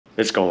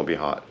It's gonna be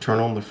hot. Turn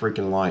on the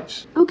freaking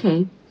lights.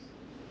 Okay.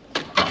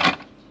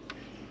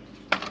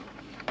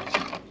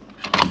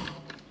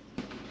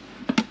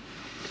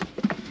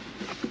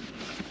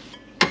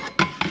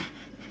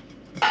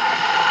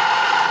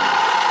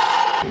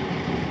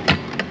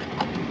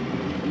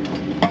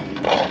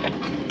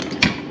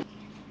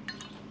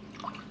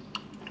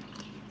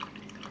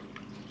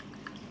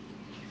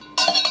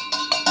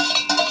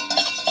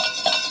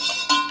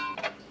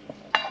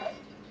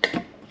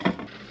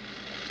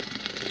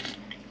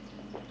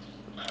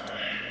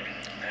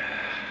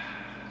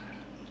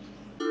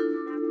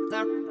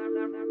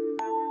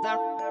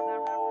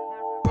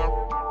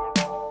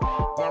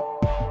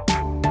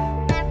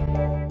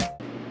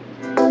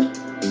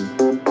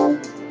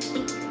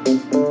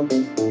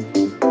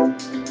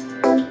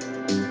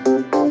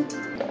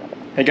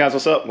 Hey guys,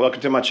 what's up?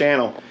 Welcome to my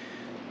channel.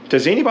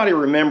 Does anybody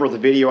remember the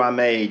video I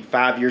made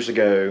 5 years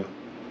ago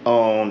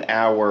on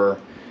our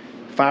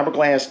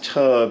fiberglass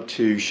tub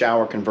to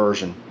shower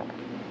conversion?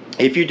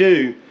 If you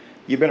do,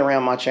 you've been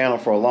around my channel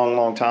for a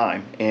long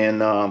time,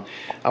 and I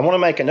want to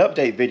make an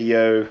update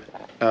video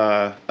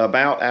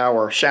about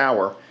our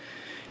shower.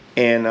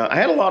 And I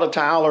had a lot of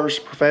tilers,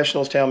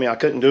 professionals, tell me I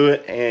couldn't do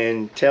it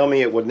and tell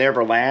me it would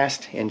never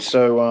last. And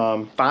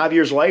so 5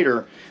 years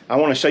later, I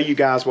want to show you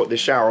guys what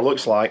this shower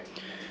looks like.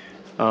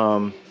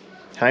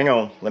 Hang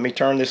on, let me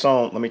turn this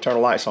on. Let me turn the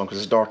lights on because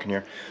it's dark in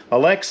here.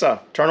 Alexa,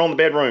 turn on the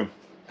bedroom.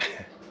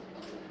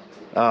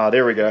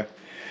 There we go.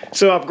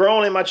 So I've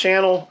grown in my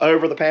channel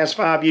over the past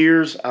 5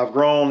 years. I've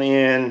grown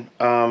in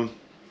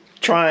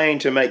trying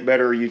to make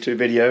better YouTube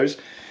videos.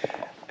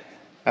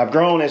 I've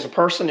grown as a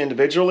person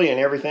individually and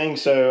everything.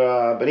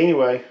 So, but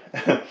anyway,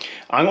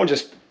 I'm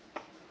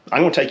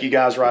gonna take you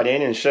guys right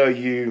in and show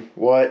you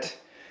what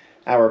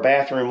our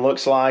bathroom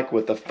looks like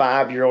with the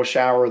 5-year-old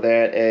shower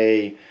that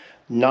a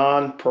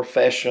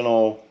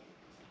non-professional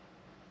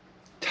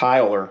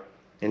tiler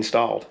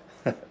installed.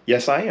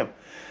 Yes, I am.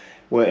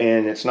 Well,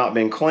 and it's not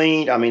been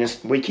cleaned. I mean,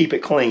 we keep it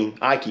clean.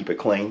 I keep it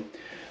clean,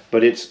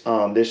 but it's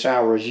this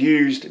shower is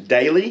used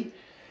daily,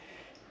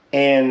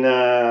 and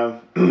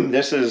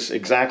this is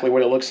exactly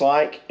what it looks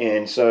like.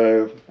 And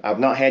so I've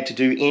not had to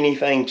do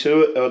anything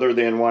to it other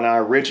than when I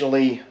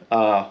originally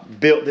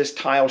built this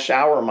tile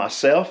shower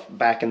myself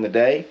back in the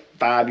day,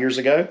 5 years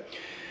ago.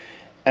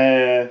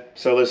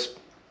 So let's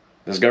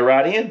go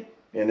right in,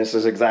 and this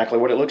is exactly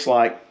what it looks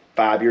like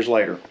 5 years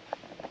later.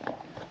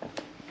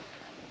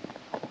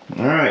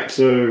 All right,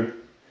 so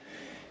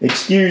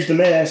excuse the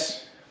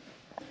mess.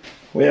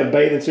 We have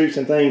bathing suits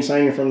and things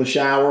hanging from the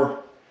shower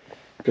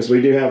because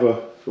we do have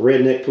a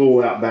redneck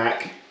pool out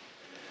back.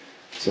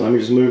 So let me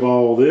just move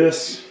all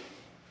this,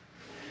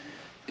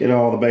 get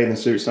all the bathing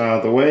suits out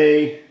of the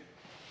way.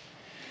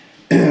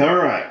 All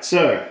right,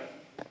 so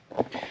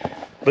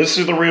this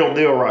is the real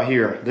deal right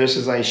here. This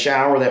is a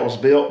shower that was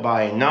built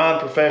by a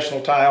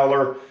non-professional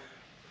tiler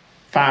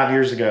 5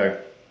 years ago.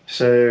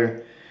 So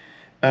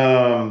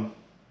I'm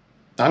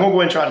gonna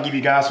go ahead and try to give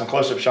you guys some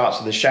close-up shots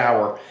of the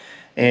shower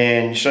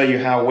and show you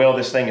how well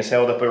this thing has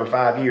held up over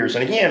 5 years.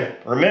 And again,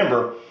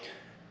 remember,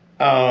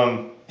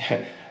 I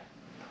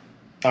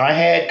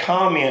had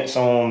comments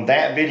on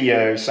that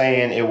video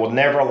saying it will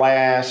never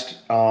last.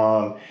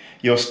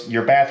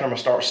 Your bathroom will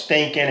start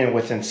stinking and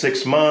within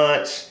 6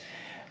 months.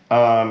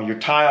 Your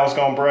tile's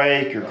gonna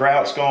break, your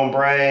grout's gonna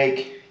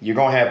break, you're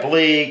gonna have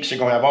leaks, you're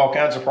gonna have all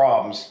kinds of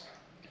problems.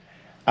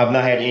 I've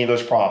not had any of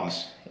those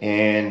problems.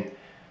 And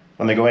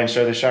let me go ahead and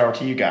show the shower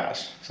to you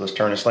guys. So let's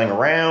turn this thing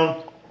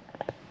around.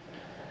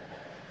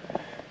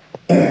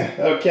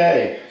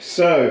 Okay,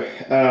 so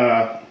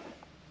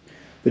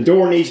the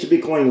door needs to be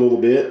cleaned a little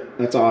bit,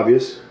 that's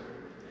obvious.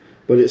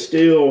 But it's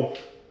still,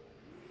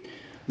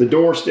 the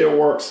door still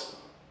works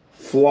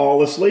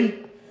flawlessly.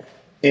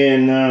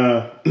 And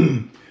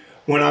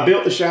when I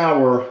built the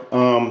shower,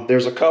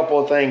 there's a couple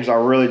of things I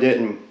really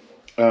didn't.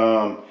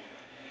 I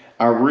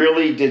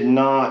really did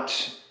not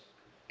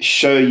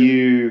show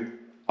you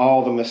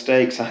all the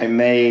mistakes I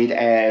made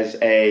as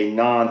a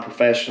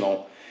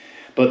non-professional,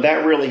 but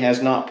that really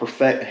has not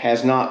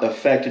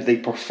affected the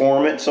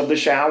performance of the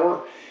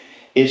shower.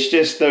 It's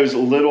just those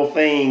little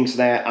things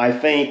that I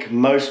think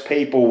most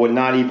people would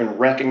not even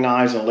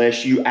recognize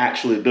unless you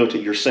actually built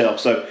it yourself.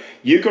 So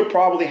you could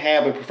probably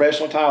have a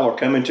professional tiler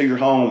come into your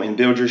home and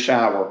build your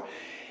shower,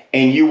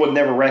 and you would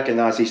never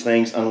recognize these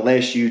things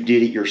unless you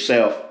did it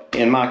yourself.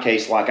 In my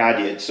case, like I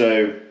did.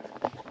 So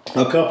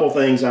a couple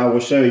things I will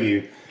show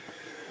you.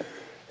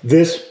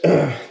 This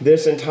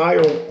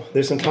entire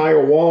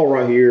wall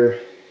right here.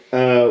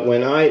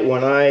 When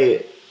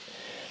I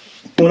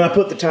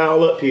put the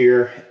tile up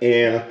here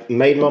and I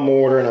made my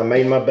mortar and I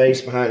made my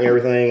base behind and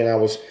everything, and I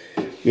was,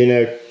 you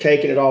know,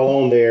 caking it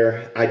all on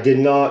there, I did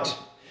not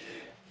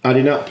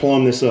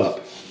plumb this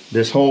up.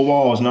 This whole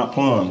wall is not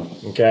plumbed,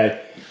 okay?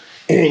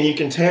 And you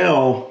can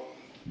tell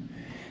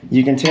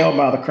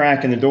by the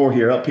crack in the door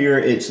here. Up here,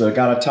 it's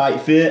got a tight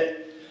fit,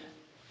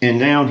 and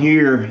down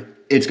here,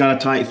 it's got a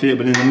tight fit,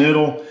 but in the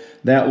middle,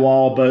 that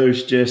wall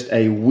boasts just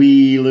a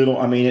wee little,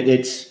 I mean,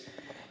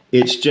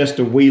 it's just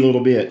a wee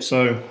little bit.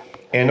 So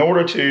in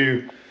order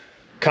to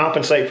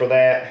compensate for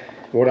that,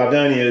 what I've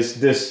done is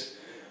this,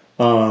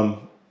 I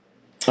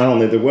don't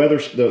know,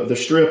 the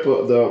strip,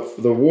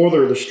 the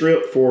water, the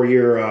strip for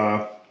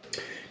your,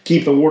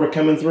 keep the water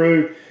coming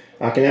through.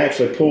 I can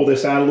actually pull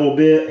this out a little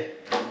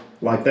bit,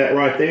 like that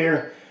right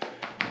there,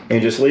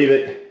 and just leave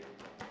it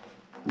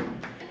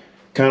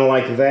kind of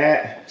like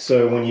that.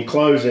 So when you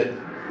close it,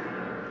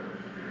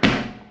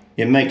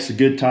 it makes a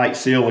good tight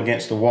seal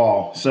against the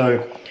wall.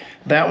 So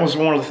that was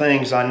one of the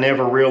things I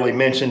never really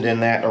mentioned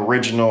in that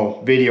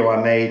original video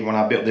I made when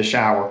I built this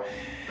shower.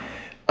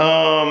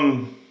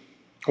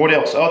 What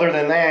else? Other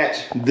than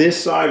that,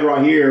 this side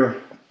right here,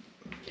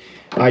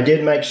 I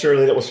did make sure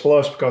that it was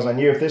flush because I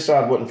knew if this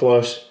side wasn't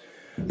flush,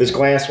 this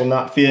glass will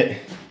not fit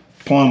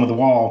plumb with the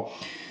wall.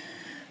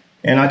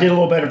 And I did a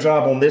little better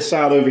job on this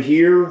side over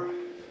here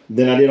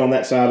than I did on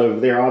that side over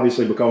there,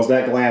 obviously, because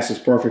that glass is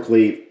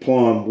perfectly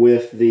plumb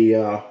with the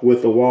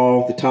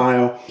wall, the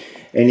tile,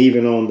 and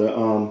even on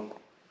the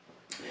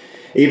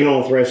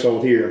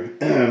threshold here.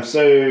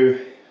 So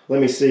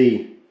let me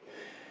see.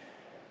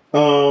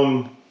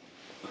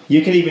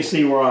 You can even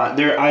see where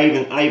I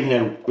even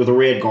had the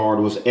red guard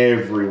was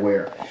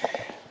everywhere.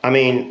 I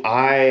mean,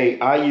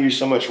 I used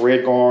so much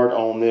red guard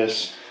on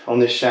this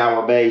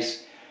shower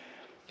base,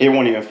 it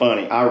wasn't even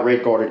funny. I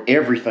red guarded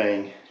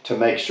everything to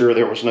make sure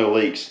there was no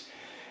leaks.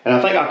 And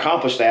I think I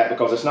accomplished that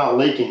because it's not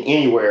leaking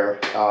anywhere.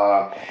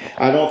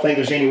 I don't think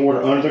there's any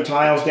water under the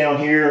tiles down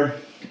here.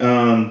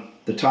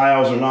 The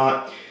tiles are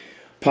not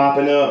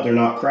popping up, they're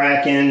not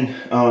cracking.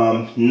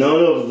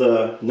 None of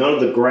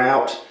the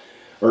grout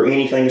or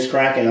anything is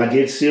cracking. I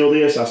did seal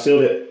this. I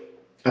sealed it,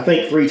 I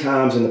think 3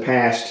 times in the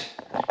past.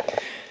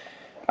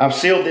 I've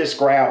sealed this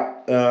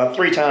grout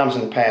 3 times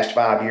in the past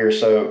 5 years,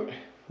 so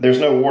there's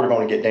no water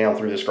going to get down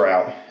through this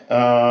grout.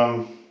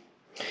 I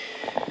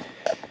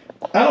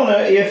don't know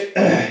if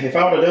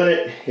I would have done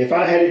it, if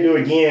I had to do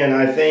it again,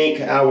 I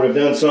think I would have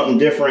done something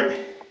different.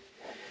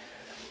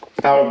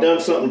 I would have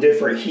done something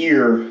different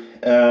here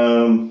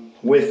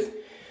with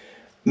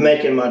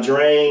making my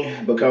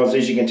drain, because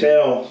as you can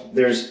tell,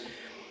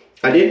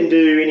 I didn't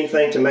do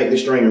anything to make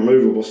this drain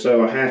removable,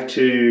 so I have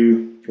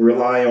to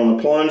rely on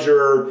a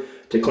plunger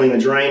to clean the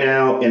drain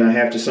out, and I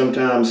have to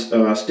sometimes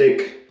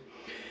stick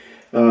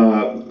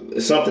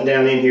something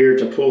down in here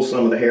to pull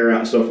some of the hair out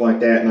and stuff like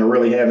that, and I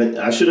really haven't.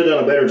 I should have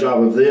done a better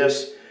job of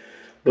this,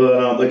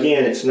 but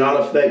again, it's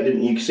not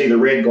affected. You can see the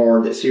red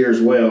guard that's here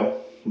as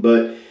well,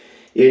 but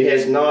it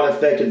has not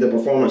affected the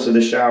performance of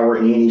the shower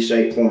in any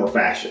shape, form, or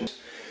fashion.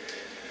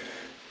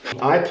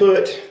 I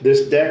put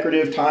this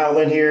decorative tile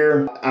in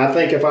here. I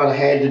think if I'd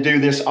had to do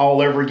this all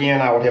over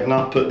again, I would have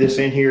not put this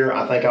in here.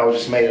 I think I would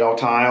have just made it all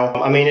tile.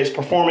 I mean, it's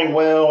performing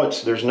well.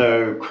 There's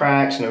no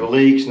cracks, no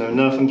leaks, no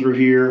nothing through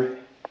here.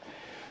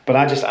 But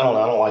I don't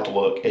know, I don't like the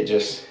look. It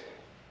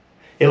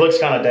looks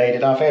kind of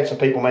dated. I've had some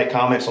people make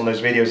comments on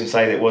those videos and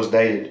say that it was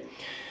dated.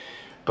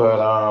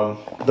 But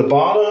the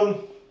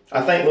bottom,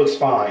 I think looks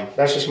fine.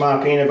 That's just my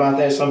opinion about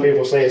that. Some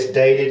people say it's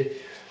dated.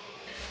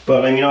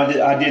 But you know,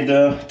 I did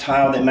the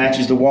tile that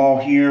matches the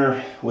wall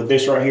here with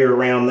this right here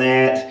around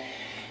that.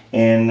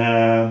 And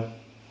I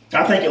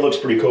think it looks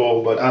pretty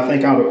cool. But I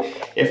think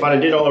if I'd have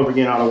did it all over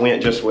again, I'd have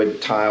went just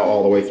with tile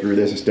all the way through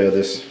this instead of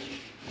this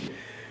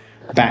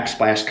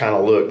backsplash kind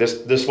of look.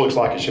 This looks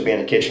like it should be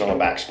in the kitchen on a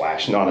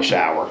backsplash, not a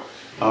shower.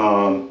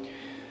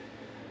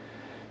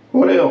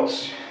 What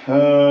else?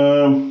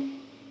 I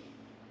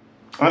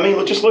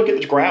mean, just look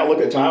at the grout, look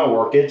at the tile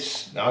work.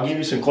 I'll give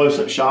you some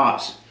close-up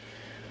shots.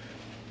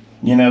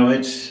 You know,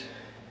 it's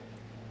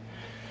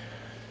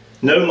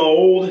no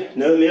mold,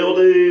 no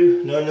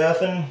mildew, no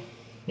nothing.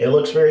 It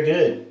looks very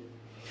good.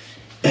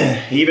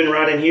 Even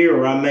right in here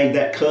where I made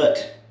that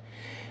cut,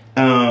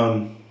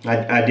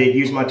 I did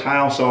use my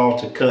tile saw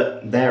to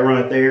cut that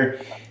right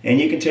there, and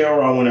you can tell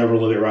where I went over a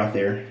little bit right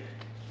there.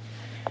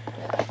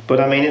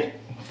 But I mean,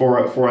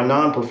 for a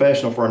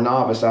non-professional, for a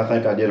novice, I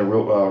think I did a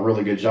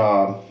really good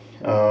job.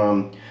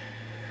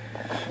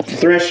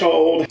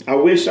 Threshold, I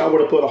wish I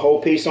would have put a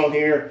whole piece on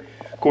here.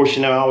 Of course,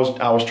 you know, I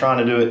was trying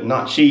to do it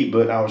not cheap,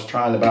 but I was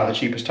trying to buy the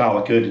cheapest tile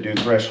I could to do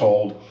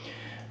threshold,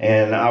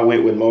 and I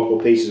went with multiple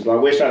pieces. But I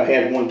wish I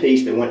had one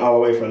piece that went all the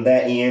way from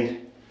that end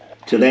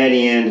to that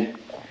end.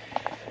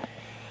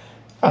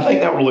 I think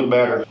that would look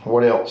better.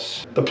 What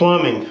else? The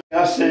plumbing,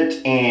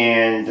 gusset,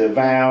 and the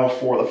valve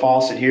for the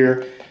faucet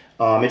here.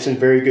 It's in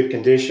very good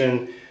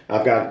condition.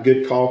 I've got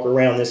good caulk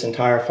around this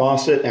entire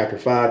faucet. After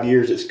 5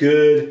 years, it's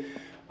good.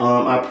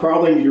 I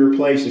probably need to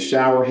replace the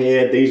shower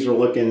head. These are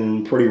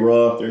looking pretty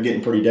rough. They're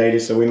getting pretty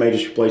dated, so we may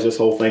just replace this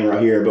whole thing right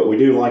here. But we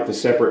do like the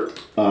separate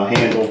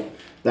handle.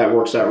 That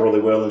works out really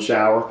well in the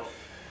shower.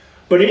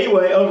 But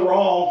anyway,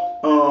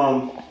 overall,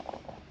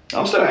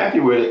 I'm so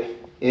happy with it.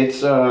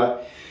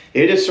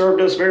 It has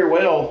served us very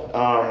well.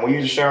 We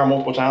use the shower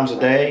multiple times a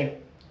day,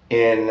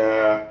 and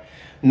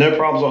no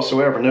problems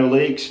whatsoever. No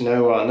leaks,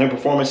 no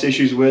performance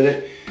issues with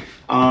it.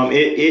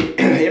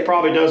 It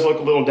probably does look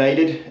a little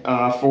dated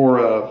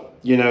for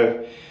you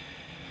know,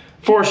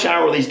 for a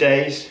shower these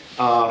days.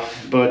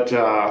 But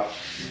I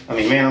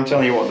mean, man, I'm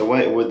telling you what, the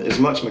way with as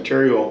much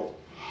material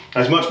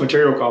as much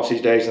material costs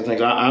these days and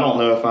things. I don't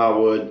know if I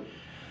would.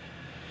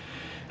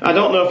 I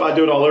don't know if I'd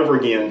do it all over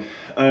again.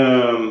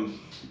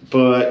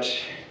 But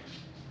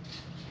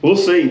we'll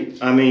see.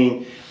 I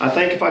mean, I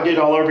think if I did it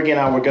all over again,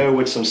 I would go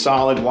with some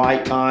solid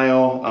white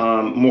tile,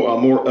 a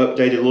more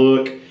updated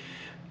look.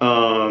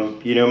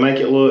 You know, make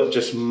it look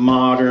just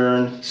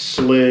modern,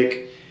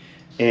 slick,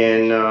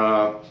 and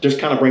just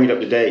kind of bring it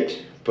up to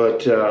date.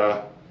 But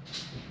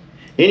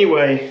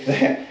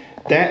anyway,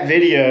 that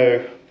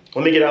video.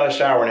 Let me get out of the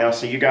shower now.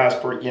 So you guys,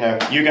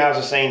 you guys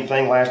are saying the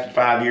thing lasted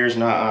 5 years,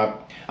 and I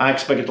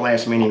expect it to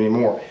last many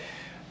more.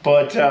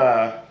 But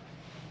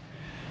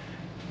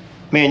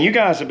man, you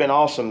guys have been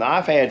awesome.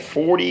 I've had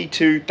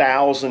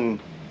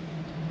 42,000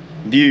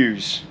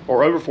 views,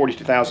 or over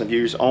 42,000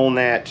 views on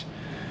that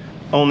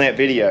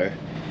video,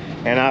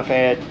 and I've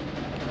had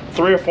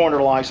 300 or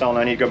 400 likes on it.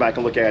 I need to go back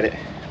and look at it,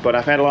 but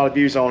I've had a lot of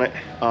views on it.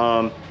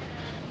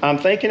 I'm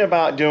thinking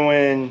about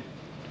doing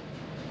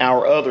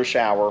our other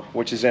shower,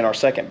 which is in our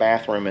second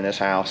bathroom in this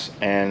house,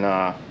 and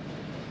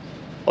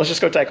let's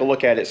just go take a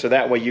look at it, so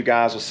that way you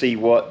guys will see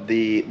what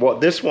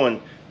this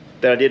one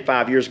that I did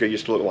 5 years ago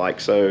used to look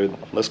like. So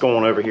let's go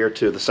on over here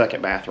to the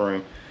second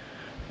bathroom,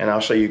 and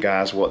I'll show you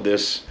guys what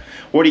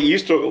it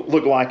used to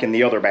look like in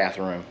the other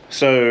bathroom.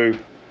 So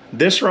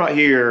this right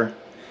here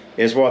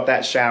is what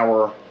that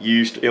shower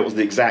used to, it was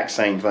the exact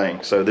same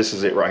thing. So this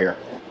is it right here.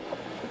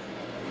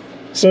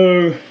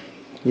 So,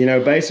 you know,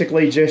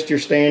 basically just your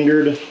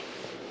standard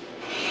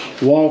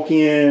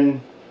walk-in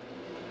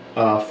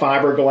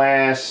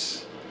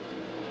fiberglass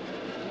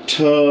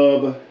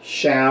tub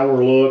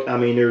shower look. I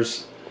mean,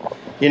 there's,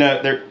 you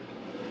know,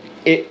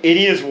 it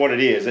is what it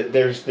is.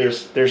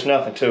 There's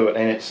nothing to it,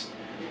 and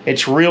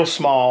it's real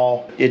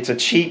small. It's a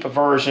cheap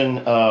version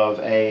of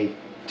a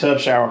tub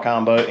shower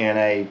combo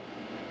in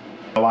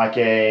like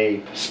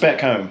a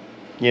spec home.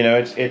 You know,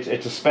 it's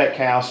a spec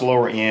house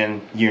lower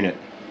end unit.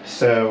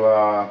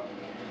 So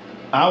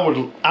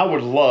I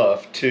would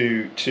love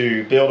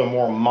to build a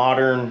more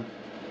modern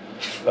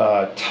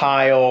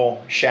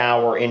tile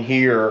shower in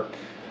here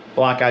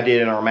like I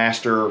did in our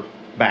master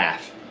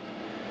bath.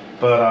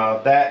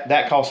 But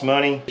that costs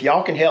money. If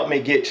y'all can help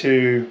me get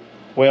to,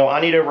 well,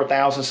 I need over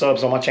 1,000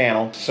 subs on my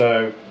channel.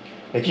 So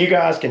if you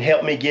guys can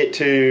help me get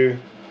to,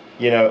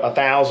 you know,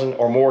 1,000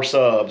 or more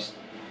subs,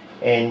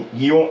 and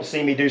you want to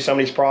see me do some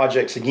of these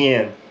projects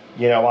again,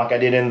 you know, like I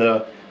did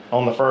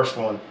on the first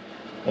one,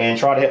 and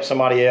try to help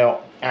somebody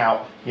out,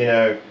 you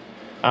know,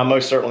 I'm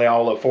most certainly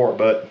all up for it.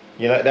 But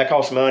you know, that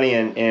costs money,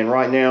 and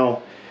right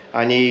now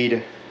I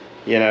need,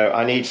 you know,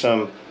 I need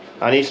some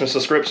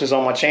subscriptions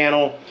on my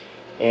channel,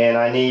 and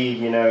I need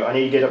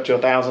to get up to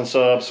 1,000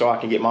 subs so I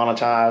can get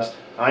monetized.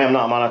 I am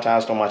not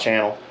monetized on my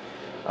channel,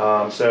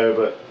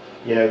 but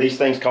you know, these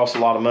things cost a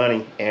lot of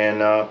money,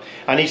 and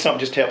I need something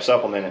just to help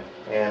supplement it,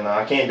 and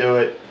I can't do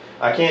it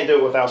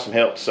without some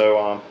help.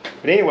 So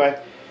but anyway,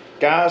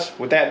 guys,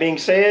 with that being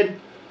said,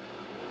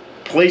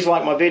 please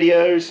like my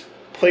videos,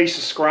 please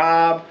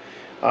subscribe,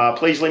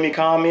 please leave me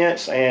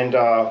comments, and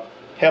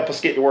help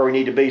us get to where we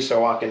need to be,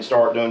 so I can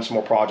start doing some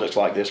more projects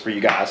like this for you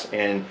guys,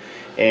 and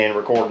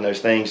recording those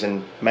things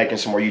and making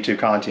some more YouTube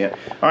content.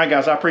 All right,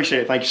 guys, I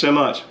appreciate it. Thank you so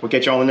much. We'll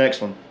catch you on the next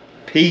one.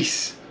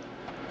 Peace.